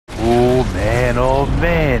Oh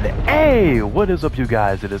man, hey, what is up you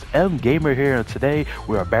guys? It is M Gamer here, and today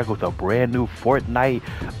we are back with a brand new Fortnite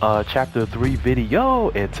chapter 3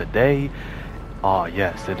 video. And today, oh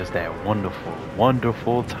yes, it is that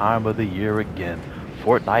wonderful time of the year again.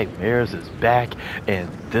 Fortnitemares is back, and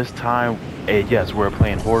this time, yes, we're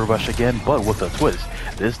playing Horde Rush again, but with a twist.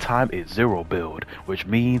 This time it's zero build, which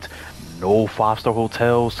means no 5-star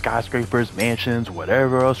hotels, skyscrapers, mansions,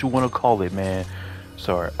 whatever else you want to call it, man.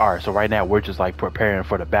 So, alright, so right now we're just like preparing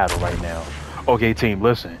for the battle right now. Okay, team,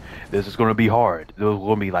 listen, this is gonna be hard. This is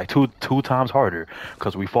gonna be like two times harder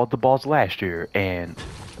because we fought the boss last year, and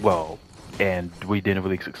well, and we didn't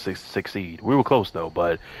really succeed. We were close though,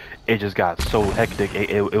 but it just got so hectic,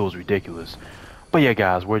 it was ridiculous. But yeah,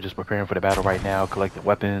 guys, we're just preparing for the battle right now, collecting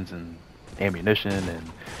weapons and ammunition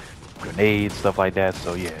and grenades, stuff like that.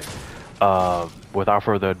 So yeah, without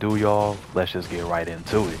further ado, y'all, let's just get right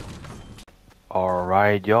into it.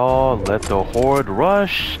 Alright, y'all, let the Horde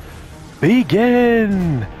rush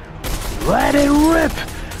begin! Let it rip!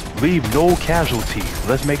 Leave no casualties.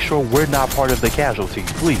 Let's make sure we're not part of the casualties,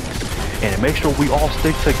 please. And make sure we all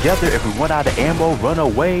stick together. If we run out of ammo, run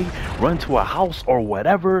away, run to a house or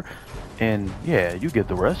whatever. And yeah, you get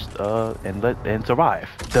the rest, and survive.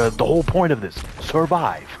 The whole point of this,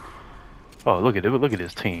 survive. Oh, look at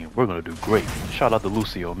this team. We're gonna do great. Shout out to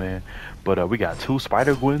Lucio, man. But we got 2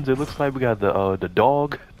 Spider Gwens. It looks like we got the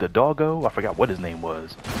doggo. I forgot what his name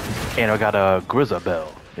was. And I got a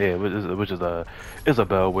Grisabelle. Yeah, which is a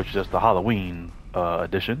Isabel, which is just the Halloween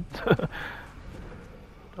edition. All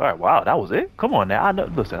right, wow, that was it. Come on now. I know.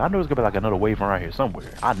 Listen, I know there's gonna be like another wave around here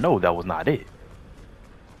somewhere. I know that was not it.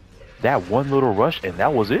 That one little rush, and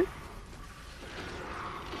that was it.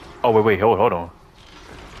 Oh wait, hold on.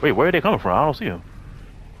 Wait, where are they coming from? I don't see them.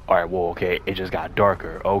 Alright, well, okay, it just got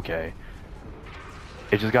darker. Okay.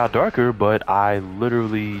 It just got darker, but I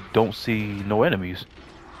literally don't see no enemies.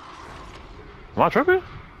 Am I tripping?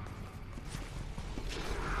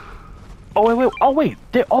 Oh, wait. Oh, wait.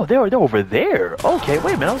 They're over there. Okay,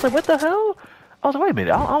 wait a minute. I was like, what the hell? I was like, wait a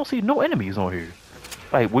minute. I don't see no enemies on here.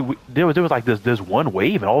 Like, there was like this one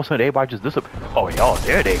wave, and all of a sudden everybody just disappeared. Oh, y'all,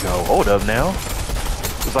 there they go. Hold up now.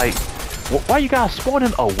 It's like, why are you guys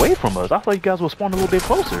spawning away from us? I thought you guys were spawning a little bit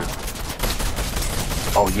closer.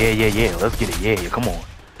 Oh, yeah. Let's get it. Yeah, come on.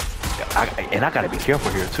 And I gotta be careful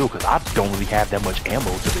here, too, because I don't really have that much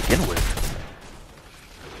ammo to begin with.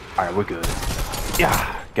 Alright, we're good.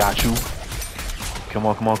 Yeah, got you. Come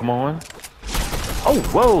on. Oh,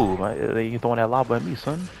 whoa. They ain't throwing that lava at me,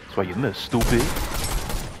 son. That's why you missed, stupid.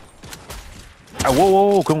 Alright,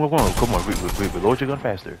 whoa. Come on. Reload your gun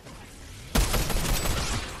faster.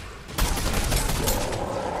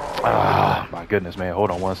 Ah, my goodness, man.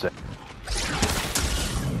 Hold on one sec.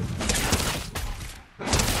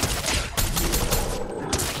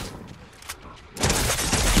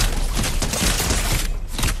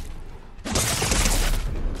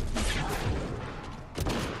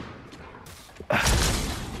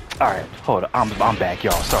 Alright, hold on. I'm back,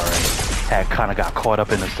 y'all. Sorry. Had kind of got caught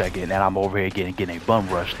up in a second, and I'm over here getting a bum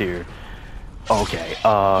rushed here. Okay,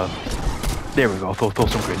 there we go. Throw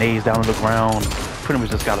some grenades down on the ground. Pretty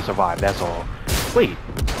much just gotta survive, that's all. Wait,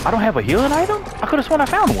 I don't have a healing item? I could've sworn I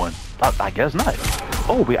found one. I guess not.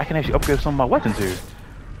 Oh, I can actually upgrade some of my weapons here.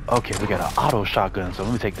 Okay, we got an auto shotgun, so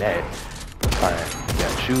let me take that. Alright,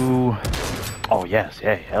 got you. Oh yes,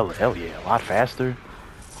 yeah, hell yeah, a lot faster.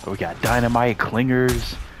 We got dynamite,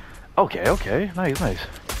 clingers. Okay, nice.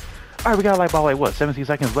 Alright, we got like about what, 17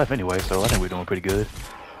 seconds left anyway, so I think we're doing pretty good.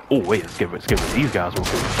 Oh wait, let's get rid of these guys real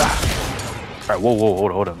quick. Alright, whoa,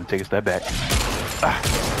 hold on, let me take a step back.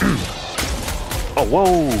 Oh,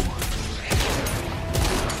 whoa.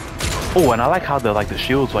 Oh, and I like how the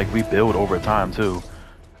shields like rebuild over time too.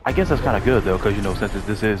 I guess that's kind of good though, because you know, since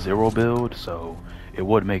this is zero build, so it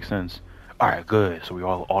would make sense. All right, good. So we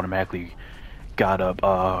all automatically got up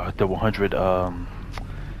the 100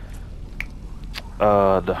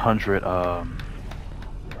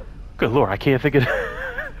 good lord, I can't think of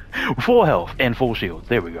full health and full shields.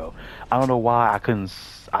 There we go. I don't know why it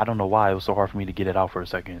was so hard for me to get it out for a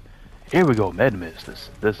second. Here we go, med mist. This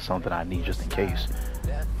is something I need just in case.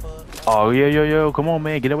 Oh yeah, yo, come on,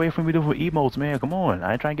 man, get away from me with emotes, man. Come on,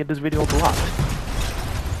 I ain't trying to get this video blocked.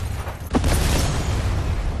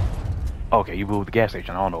 Okay, you moved the gas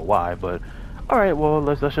station. I don't know why, but all right. Well,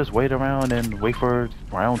 let's just wait around and wait for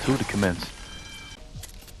round 2 to commence.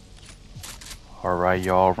 All right,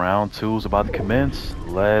 y'all. Round 2 is about to commence.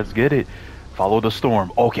 Let's get it. Follow the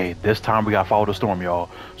storm. Okay, this time we gotta follow the storm, y'all.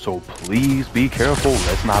 So please be careful.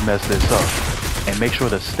 Let's not mess this up. And make sure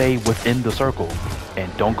to stay within the circle.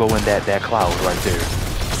 And don't go in that cloud right there.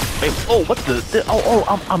 Hey, oh, what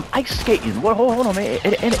I'm ice skating. What? Hold on, man.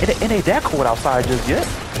 It ain't that cold outside just yet.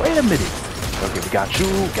 Wait a minute. Okay, we got you.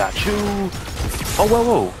 Oh,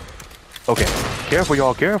 whoa. Okay, careful,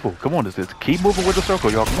 y'all. Careful. Come on, this keep moving with the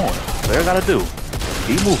circle, y'all. Come on. That's all you gotta do.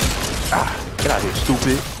 Keep moving. Get out of here,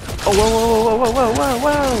 stupid. Oh,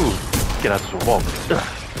 whoa. Get out this revolver.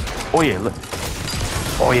 Oh yeah,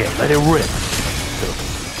 let it rip.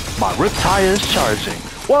 My rip tire is charging.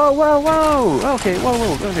 Whoa. Okay, whoa.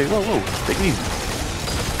 Take it easy.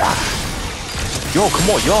 Yo, come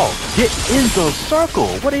on, y'all. Get in the circle.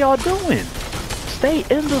 What are y'all doing? Stay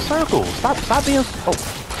in the circle. Stop being. Oh,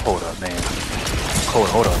 hold up, man.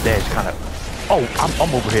 Hold up. That's kind of. Oh,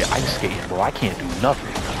 I'm over here ice skating, bro. I can't do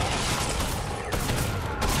nothing.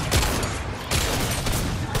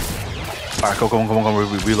 All right, come on.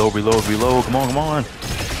 Reload. Come on. Come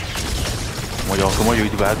on, y'all. Come on, you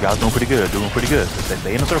guys doing pretty good.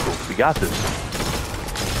 Stay in the circle. We got this.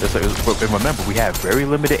 And remember, we have very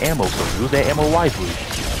limited ammo, so use that ammo wisely.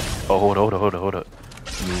 Oh, hold up.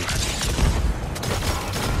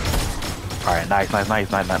 All right, nice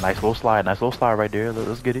little slide right there.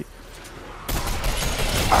 Let's get it.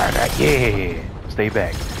 All right, yeah. Stay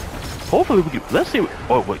back. Hopefully we can. Let's see.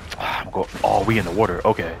 Oh wait, oh, we in the water.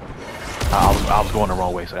 Okay. I was going the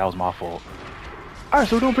wrong way, so that was my fault. Alright,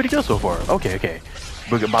 so we're doing pretty good so far. Okay.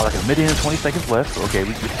 We're about like a minute and 20 seconds left. Okay,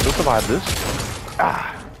 we can still survive this.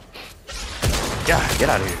 Yeah, get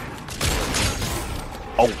out of here.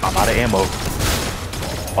 Oh, I'm out of ammo.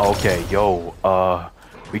 Okay, yo,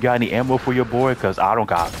 we got any ammo for your boy? Cause I don't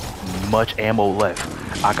got much ammo left.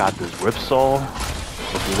 I got this ripsaw.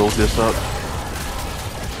 Let's load this up.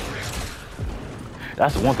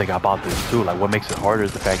 That's the one thing about this too. Like, what makes it harder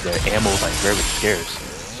is the fact that ammo is like very scarce.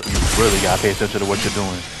 So you really gotta pay attention to what you're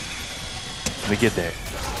doing. Let me get that.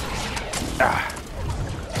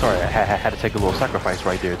 Sorry, I had to take a little sacrifice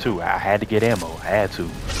right there too. I had to get ammo. I had to.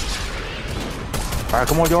 All right,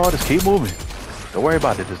 come on, y'all. Just keep moving. Don't worry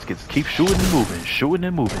about it. Just keep shooting and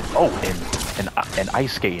moving. Oh, and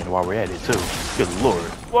ice skating while we're at it too. Good lord.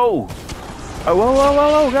 Whoa. Oh,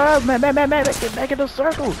 whoa, guys, man, get back in the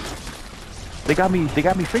circle. They got me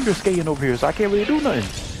finger skating over here, so I can't really do nothing.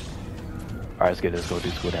 All right, let's get this. Go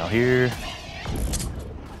down here.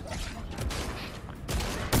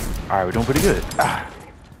 All right, we're doing pretty good.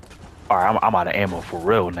 All right, I'm out of ammo for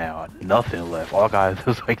real now. Nothing left. All I got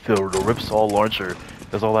is like the ripsaw launcher.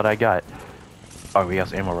 That's all that I got. All right, we got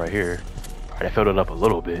some ammo right here. All right, I filled it up a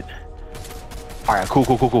little bit. All right,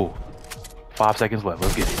 cool. 5 seconds left.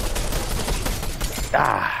 Let's get it.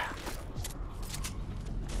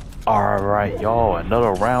 All right, y'all.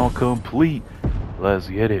 Another round complete. Let's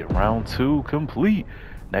get it. Round 2 complete.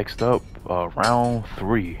 Next up, round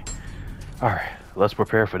 3. All right, let's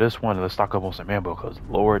prepare for this one and let's stock up on some ammo because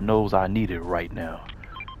Lord knows I need it right now.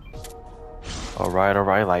 All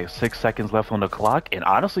right, like 6 seconds left on the clock, and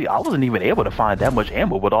honestly, I wasn't even able to find that much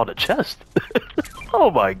ammo with all the chests. Oh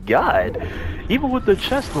my god! Even with the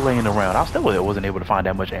chest laying around, I still wasn't able to find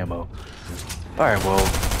that much ammo. All right, well,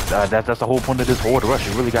 that's the whole point of this Horde rush.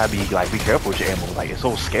 You really gotta be careful with your ammo. Like, it's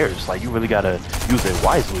so scarce. Like, you really gotta use it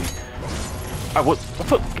wisely. All right,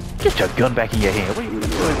 get your gun back in your hand. What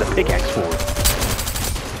is the pickaxe for?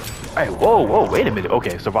 Hey, whoa, wait a minute.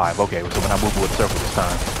 Okay, survive. Okay, so we're not moving with the circle this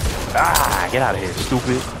time. Get out of here,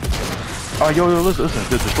 stupid. All right, yo, listen,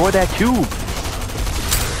 destroy that cube.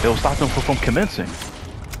 It'll stop them from commencing.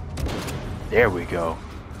 There we go.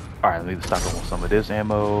 All right, let me stock up on some of this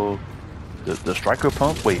ammo. The striker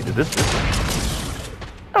pump. Wait, is this?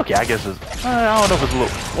 Okay, I guess it's. I don't know if it's a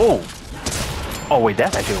little. Whoa. Oh wait,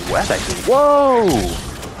 that's actually. Whoa.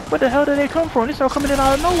 Where the hell did they come from? They start coming in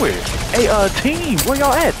out of nowhere. Hey, team, where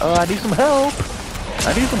y'all at? I need some help.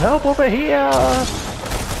 I need some help over here.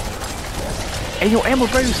 Hey, your ammo's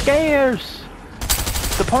very scarce.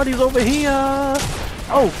 The party's over here.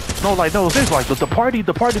 Oh, no, seriously, like the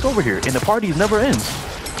party's over here, and the party never ends.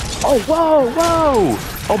 Oh, whoa.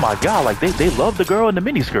 Oh my god, like they love the girl in the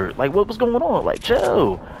miniskirt. Like, what's going on? Like,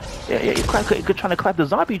 chill. Yeah, you're trying to clap the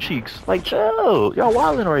zombie cheeks. Like, chill. Y'all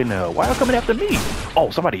wilding right now. Why y'all coming after me? Oh,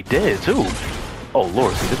 somebody dead too. Oh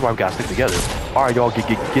lord, see, this is why we gotta stick together. All right, y'all, get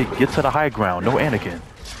to the high ground. No Anakin.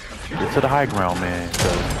 Get to the high ground, man.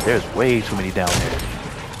 Cause there's way too many down there.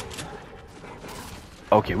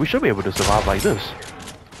 Okay, we should be able to survive like this.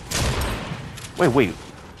 Wait.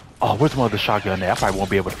 Oh, where's my other shotgun there? I probably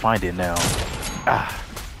won't be able to find it now.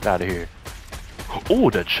 Get out of here. Oh,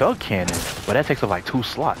 the chug cannon. But that takes up like 2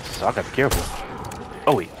 slots, so I gotta be careful.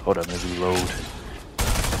 Oh wait, hold up, let me reload.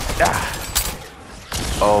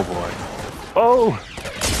 Oh boy. Oh,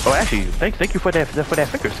 actually, thank you for that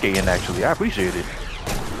finger skating. Actually, I appreciate it.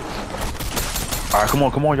 All right,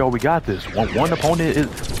 come on, y'all. We got this. One teammate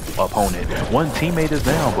is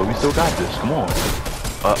down, but we still got this. Come on.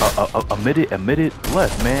 A minute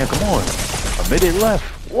left, man. Come on. A minute left.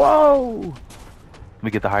 Whoa. Let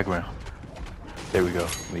me get the high ground. There we go.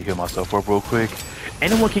 Let me heal myself up real quick.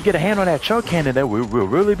 Anyone can get a hand on that chug cannon, that will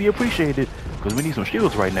really be appreciated, because we need some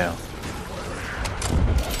shields right now.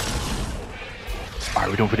 All right,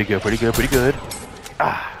 we're doing pretty good.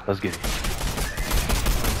 Ah, let's get it.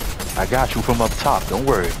 I got you from up top. Don't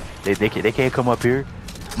worry. They can't come up here.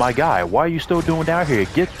 My guy, why are you still doing down here?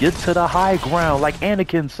 Get to the high ground, like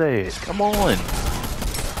Anakin said. Come on,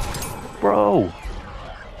 bro.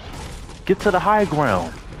 Get to the high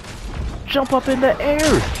ground. Jump up in the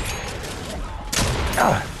air.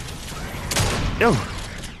 Ah. Yo.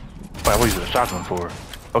 Wait, what are you using a shotgun for?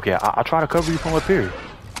 Okay, I'll try to cover you from up here.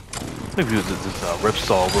 Let me use this rip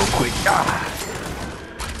saw real quick. Ah.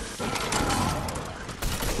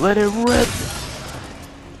 Let it rip.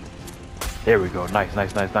 There we go. Nice.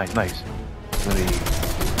 Let me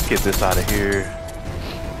get this out of here.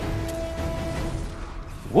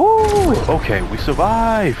 Woo! Okay, we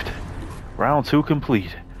survived. Round 2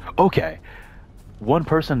 complete. Okay. One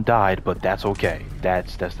person died, but that's okay.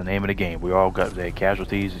 That's the name of the game. We all got the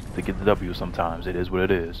casualties to get the W sometimes. It is what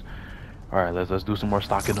it is. Alright, let's do some more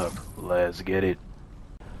stocking up. Let's get it.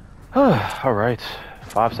 Alright.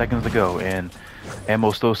 5 seconds to go, and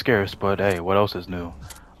ammo's still scarce, but hey, what else is new?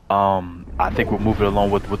 I think we're moving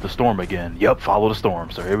along with the storm again. Yep, follow the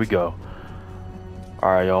storm. So here we go.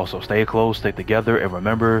 Alright, y'all, so stay close, stay together, and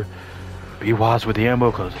remember, be wise with the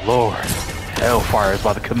ammo, because Lord, hellfire is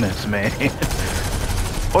about to commence, man.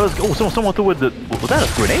 Someone threw it. Was that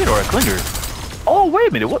a grenade or a clinger? Oh, wait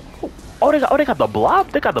a minute. What? Oh, they got the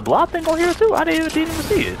blob. They got the blob thing on here too. I didn't even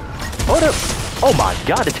see it. Hold up. Oh my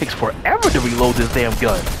God! It takes forever to reload this damn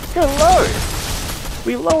gun. Good Lord.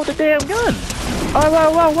 Reload the damn gun. Oh,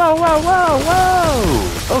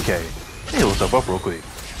 whoa. Okay. Heal yourself up real quick.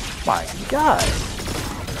 My God.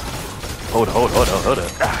 Hold up.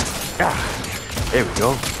 There we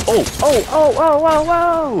go. Oh.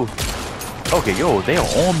 Okay, yo, they are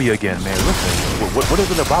on me again, man. Listen, what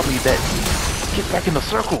is it about me that get back in the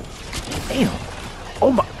circle? Damn.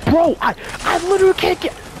 Oh my, bro, I literally can't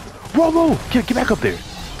get. Bro, get back up there.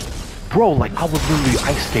 Bro, like I was literally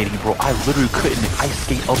ice skating, bro. I literally couldn't ice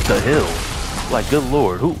skate up the hill. Like, good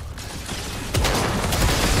Lord, who?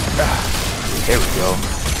 There we go.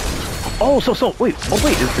 Oh, so wait,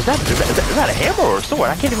 is that a hammer or a sword?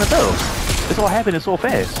 I can't even tell. It's all happening so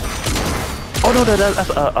fast. Oh no,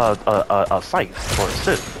 that's a scythe or a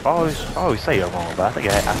scythe. I always say it wrong, but I think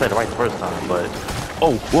I said it right the first time. But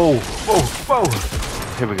whoa.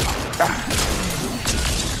 Here we go.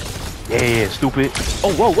 Yeah, stupid.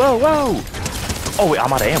 Oh, whoa. Oh wait,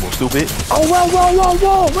 I'm out of ammo, stupid. Oh,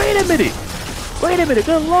 whoa. Wait a minute.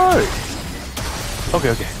 Good Lord.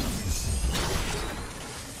 Okay.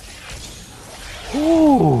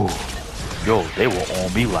 Ooh. Yo, they were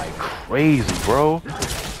on me like crazy, bro.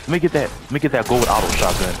 Let me get that gold auto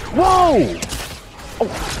shotgun. Whoa! Oh,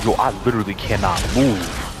 yo, I literally cannot move.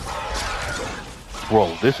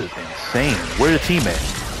 Bro, this is insane. Where the team at?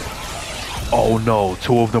 Oh no,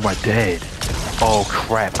 2 of them are dead. Oh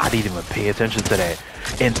crap, I didn't even pay attention to that.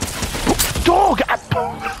 And dog,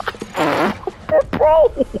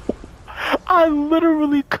 bro, I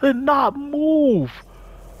literally could not move.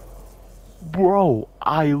 Bro,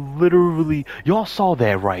 y'all saw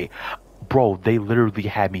that, right? Bro, they literally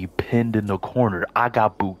had me pinned in the corner. I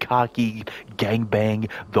got bukkake, gangbang,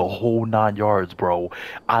 the whole 9 yards, bro.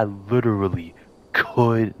 I literally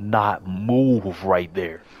could not move right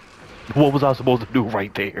there. What was I supposed to do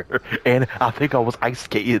right there? And I think I was ice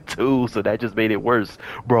skating too, so that just made it worse.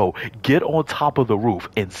 Bro, get on top of the roof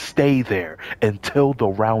and stay there until the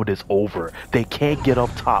round is over. They can't get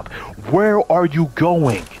up top. Where are you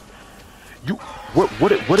going?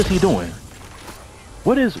 What is he doing?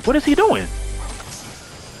 What is he doing?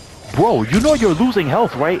 Bro, you know you're losing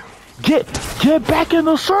health, right? Get back in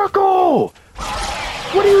the circle!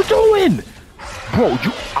 What are you doing? Bro,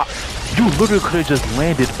 you literally could have just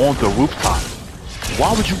landed on the rooftop.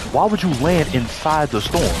 Why would you land inside the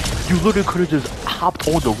storm? You literally could have just hopped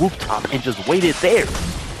on the rooftop and just waited there.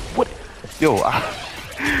 What? Yo,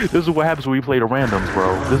 this is what happens when we play the randoms,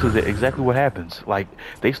 bro. This is exactly what happens. Like,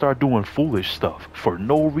 they start doing foolish stuff for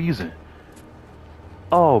no reason.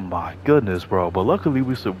 Oh my goodness, bro. But luckily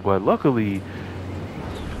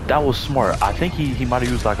that was smart. I think he might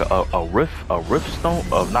have used like a rift stone,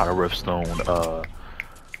 not a rift stone,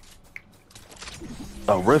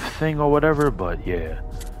 a rift thing or whatever. But yeah.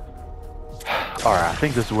 All right, I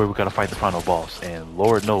think this is where we gotta fight the final boss, and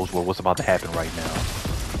Lord knows what's about to happen right now.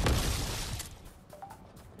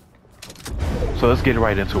 So let's get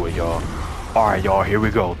right into it, y'all. Alright, y'all, here we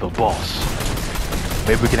go. The boss.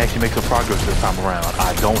 Maybe we can actually make some progress this time around.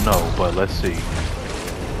 I don't know, but let's see.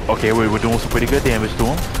 Okay, we're doing some pretty good damage to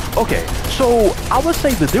him. Okay, so I would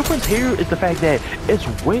say the difference here is the fact that it's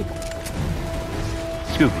way...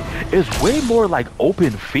 Excuse me. It's way more like open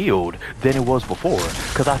field than it was before.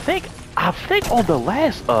 Because I think on the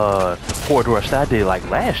last Horde rush that I did like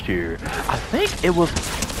last year, I think it was...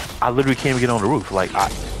 I literally can't even get on the roof. Like,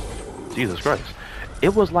 Jesus Christ.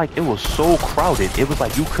 It was so crowded. It was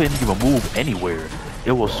like you couldn't even move anywhere.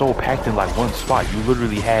 It was so packed in like one spot. You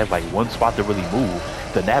literally had like one spot to really move,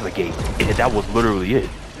 to navigate, and that was literally it.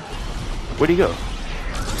 Where'd he go?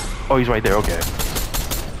 Oh, he's right there. Okay.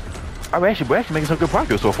 We're actually making some good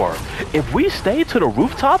progress so far. If we stay to the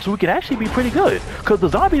rooftops, we can actually be pretty good, because the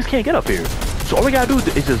zombies can't get up here. So all we gotta do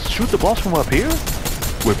is just shoot the boss from up here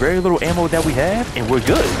with very little ammo that we have, and we're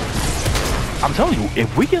good. I'm telling you,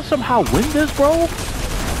 if we can somehow win this, bro.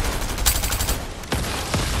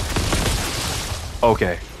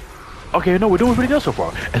 Okay, no, we're doing pretty good so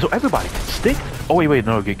far. And so everybody, stick. Oh wait,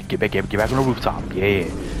 no, get back on the rooftop. Yeah,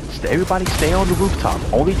 everybody, stay on the rooftop.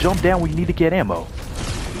 Only jump down when you need to get ammo.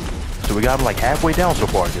 So we got them like halfway down so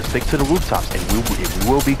far. Just stick to the rooftops, and we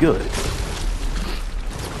will be good.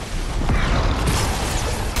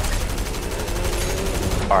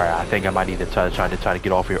 All right, I think I might need to try to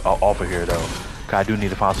get off of here though. Cause I do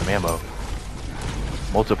need to find some ammo.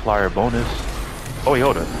 Multiplier bonus. Oh wait,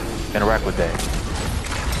 hold on. Interact with that.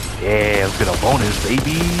 Yeah, let's get a bonus,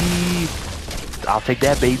 baby. I'll take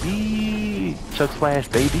that, baby. Chuck Splash,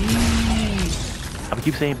 baby. I'm gonna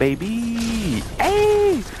keep saying baby.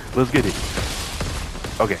 Hey, let's get it.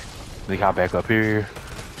 Okay, we got back up here.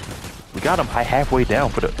 We got him halfway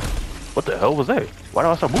down for the... What the hell was that? Why did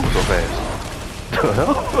I start moving so fast? The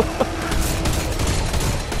hell?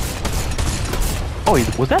 Oh, wait,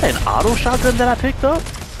 was that an auto shotgun that I picked up?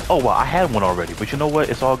 Oh, well, I had one already, but you know what?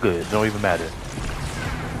 It's all good. It don't even matter.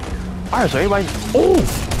 Alright, so everybody... Oh!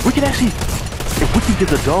 We can actually... If we can get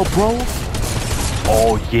the dub, bro...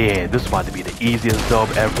 Oh, yeah. This is about to be the easiest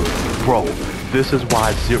dub ever. Bro, this is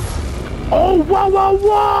why zero... Oh,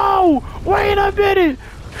 whoa! Wait a minute!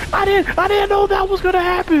 I didn't know that was gonna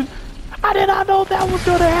happen! I did not know that was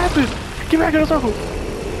gonna happen! Get back in the circle!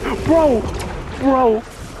 Bro!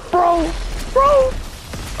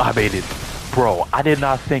 I made it. Bro, I did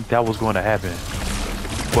not think that was going to happen.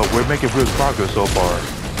 But we're making real progress so far.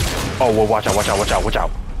 Oh, well, watch out.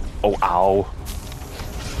 Oh, ow.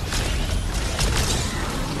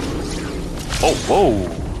 Oh, whoa.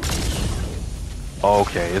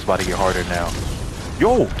 Okay, it's about to get harder now.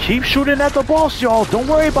 Yo, keep shooting at the boss, y'all. Don't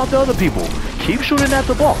worry about the other people. Keep shooting at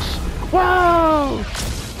the boss. Wow.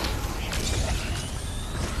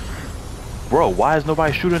 Bro, why is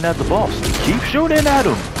nobody shooting at the boss? Keep shooting at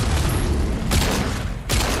him.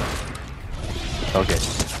 Okay,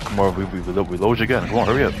 come on, we load your gun. Come on,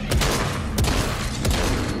 hurry up.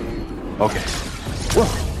 Okay. Whoa.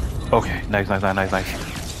 Okay, nice.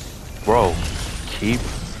 Bro, keep.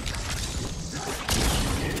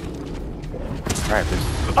 Alright, please.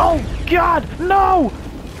 Oh God, no!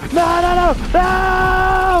 No!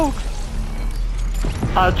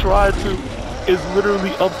 I tried to. It's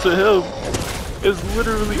literally up to him.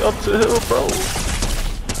 Bro.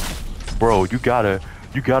 Bro, you gotta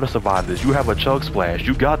survive this. You have a chug splash.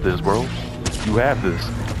 You got this, bro. You have this.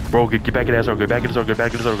 Bro, get back in that circle. Get back in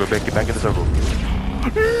the circle.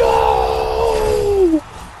 No!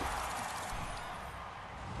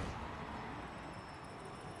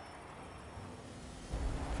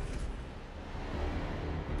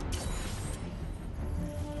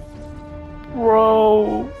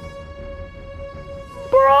 Bro.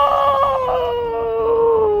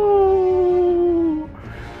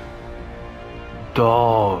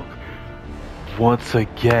 Dog. Once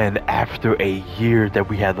again, after a year that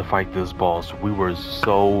we had to fight this boss, we were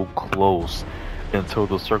so close until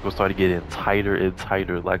the circle started getting tighter and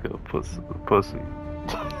tighter like a pussy.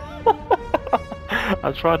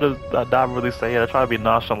 I try to not really say it. I try to be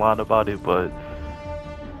nonchalant about it, but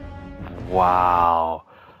wow.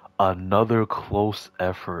 Another close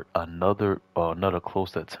effort, another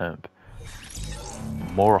close attempt.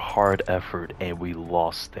 More hard effort, and we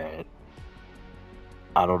lost that.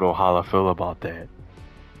 I don't know how I feel about that.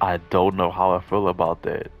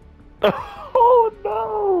 Oh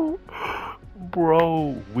no!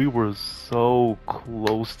 Bro, we were so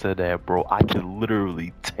close to that, bro. I can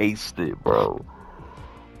literally taste it, bro.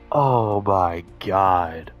 Oh my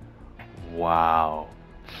God. Wow.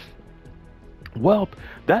 Well,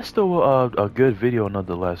 that's still a good video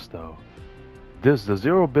nonetheless, though. The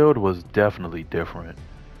zero build was definitely different.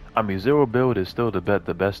 I mean, zero build is still the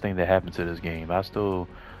best thing that happened to this game. I still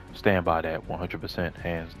stand by that 100%,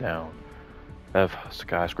 hands down. Have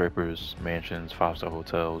skyscrapers, mansions, five-star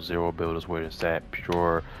hotels. Zero build is where it's at.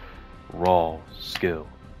 Pure, raw skill.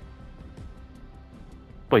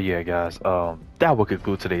 But yeah, guys, that will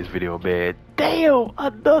conclude today's video, man. Damn,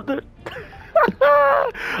 another.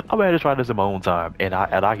 I'm gonna have to try this in my own time, and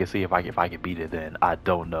I can see if I can beat it. Then I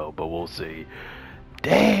don't know, but we'll see.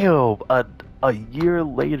 Damn, a year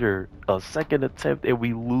later, a second attempt, and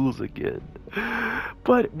we lose again.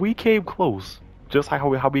 But we came close, just like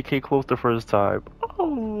how we came close the first time. Oh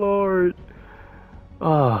Lord,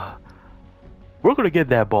 uh, we're gonna get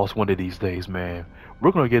that boss one of these days, man.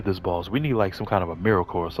 We're gonna get this boss. We need like some kind of a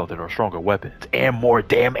miracle or something, or stronger weapons and more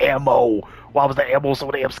damn ammo. Why was the ammo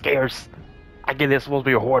so damn scarce? I get it's supposed to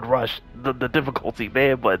be a horde rush, the difficulty,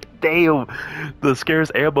 man, but damn, the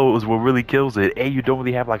scarce ammo is what really kills it, and you don't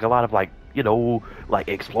really have like a lot of like, you know, like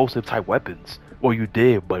explosive type weapons. Well, you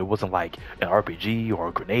did, but it wasn't like an RPG or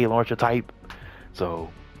a grenade launcher type.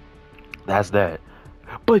 So that's that.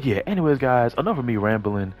 But yeah, anyways, guys, enough of me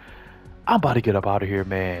rambling. I'm about to get up out of here,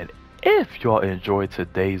 man. If y'all enjoyed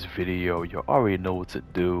today's video, you already know what to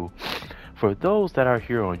do. For those that are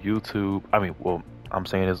here on YouTube, I mean, well, I'm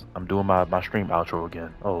saying this, I'm doing my stream outro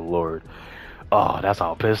again. Oh Lord. Oh, that's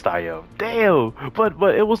how pissed I am. Damn.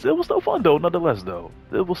 But it was still fun though, nonetheless though.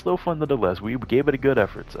 It was still fun nonetheless. We gave it a good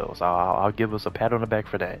effort, so I'll give us a pat on the back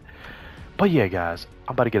for that. But yeah, guys,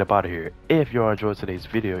 I'm about to get up out of here. If y'all enjoyed today's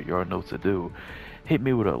video, you already know what to do. Hit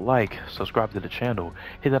me with a like, subscribe to the channel,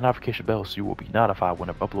 hit that notification bell so you will be notified when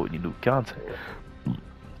I upload any new content.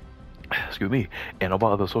 Excuse me. And all my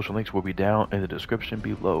other social links will be down in the description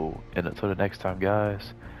below. And until the next time,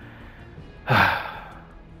 guys.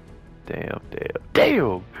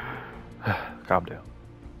 Damn. Calm down.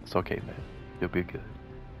 It's okay, man. You'll be good.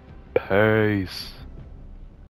 Peace.